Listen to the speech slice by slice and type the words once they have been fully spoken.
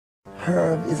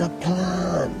Herb is a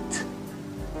plant.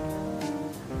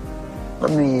 I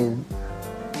mean,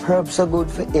 herbs are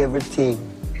good for everything.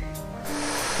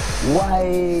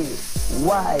 Why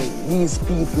these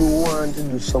people want to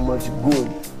do so much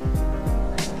good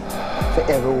for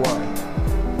everyone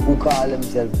who call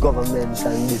themselves governments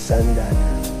and this and that?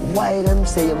 Why them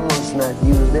say you must not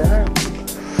use the herb?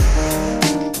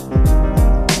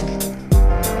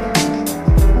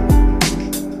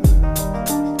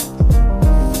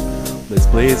 Let's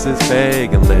blaze this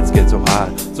bag and let's get so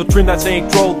high. So trim that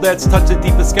St. Troll, let's touch the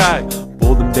deepest sky.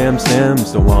 Pull them damn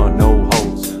stems, don't want no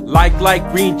holes. Like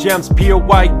green gems, pure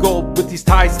white gold. With these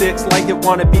tie sticks, like it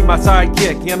wanna be my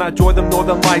sidekick. And I enjoy them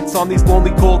northern lights on these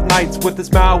lonely cold nights. With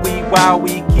this Maui,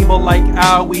 wowie, chemo like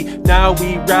owie. Now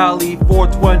we rally,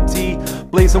 420.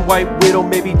 Blazing white widow,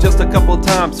 maybe just a couple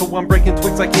times. So I'm breaking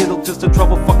twigs like Kindle, just a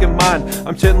trouble fucking mind.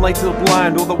 I'm shedding light to the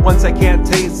blind, or the ones that can't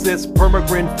taste this.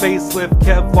 Permagrin facelift,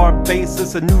 Kevlar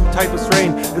basis, a new type of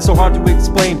strain. It's so hard to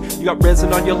explain. You got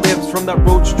resin on your lips from that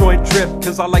roach joint trip.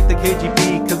 Cause I like the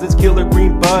KGB, cause it's killer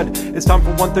green bud. It's time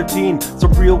for 113,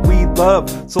 some real weed love.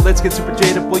 So let's get super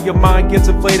jaded, while your mind gets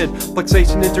inflated.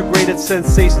 Flexation integrated,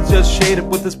 sensations just shaded.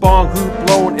 With this bong hoop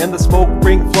blown and the smoke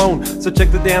ring flown. So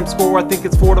check the damn score, I think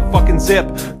it's 4 to fucking zip.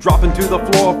 Dropping to the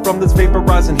floor from this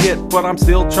vaporizing hit. But I'm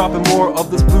still chopping more of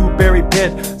this blueberry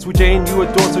pit. Sweet Jane you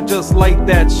adore, so just like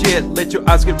that shit. Let your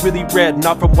eyes get really red,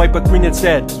 not from white but green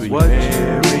instead. Sweet what Mary,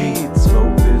 you need,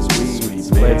 smoke this weed. Sweet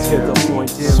so let's get the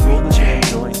point in, roll this damn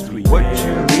joint. Sweet what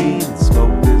you need,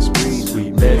 smoke this weed.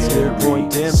 Sweet let's get the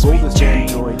point in, roll this damn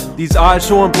joint. These eyes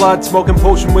showing blood, smoking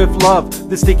potion with love.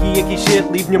 This sticky icky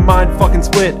shit, leaving your mind fucking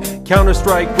split.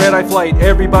 Counter-strike, red-eye flight,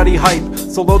 everybody hype.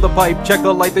 So load the pipe, check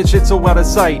the light, this shit's so out of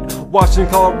sight. Washington,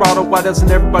 Colorado, why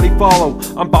doesn't everybody follow?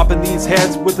 I'm bopping these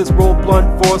heads with this roll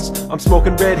blunt force. I'm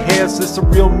smoking red hairs, this a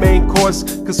real main course.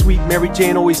 Cause sweet Mary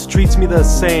Jane always treats me the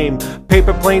same.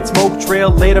 Paper plane, smoke trail,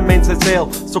 later mainsail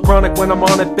sail. So chronic when I'm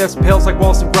on it, best pales like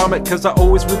Waltz and Gromit. Cause I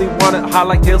always really want it, high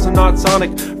like tails and not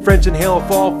sonic. French inhale, if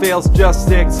all fails, just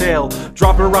exhale.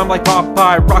 Dropping around like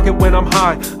Popeye, rocket when I'm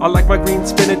high. I like my green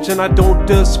spinach and I don't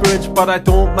discourage, but I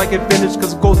don't like it finished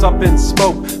cause it goes up in smoke.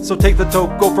 So take the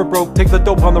dope, go for broke, take the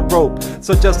dope on the rope.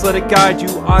 So just let it guide you,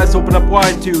 eyes open up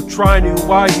wide to try new,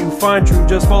 why you find true,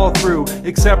 just follow through.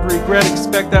 Accept regret,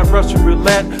 expect that Russian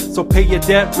roulette. So pay your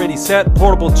debt, ready, set,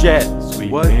 portable jet.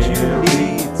 Sweet what Mary, you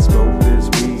need, smoke this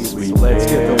weed. Sweet so let's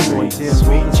get the point in,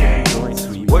 roll this damn joint.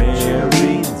 Sweet what Mary,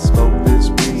 you need, smoke this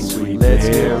weed. Sweet let's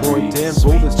get the point in,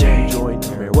 roll this damn joint.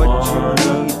 What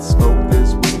you need, smoke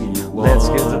this weed. Let's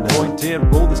get the point in,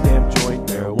 roll this damn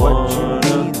joint. What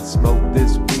you need, smoke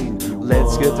this weed.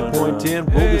 Let's get the point in,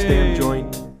 roll this damn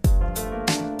joint.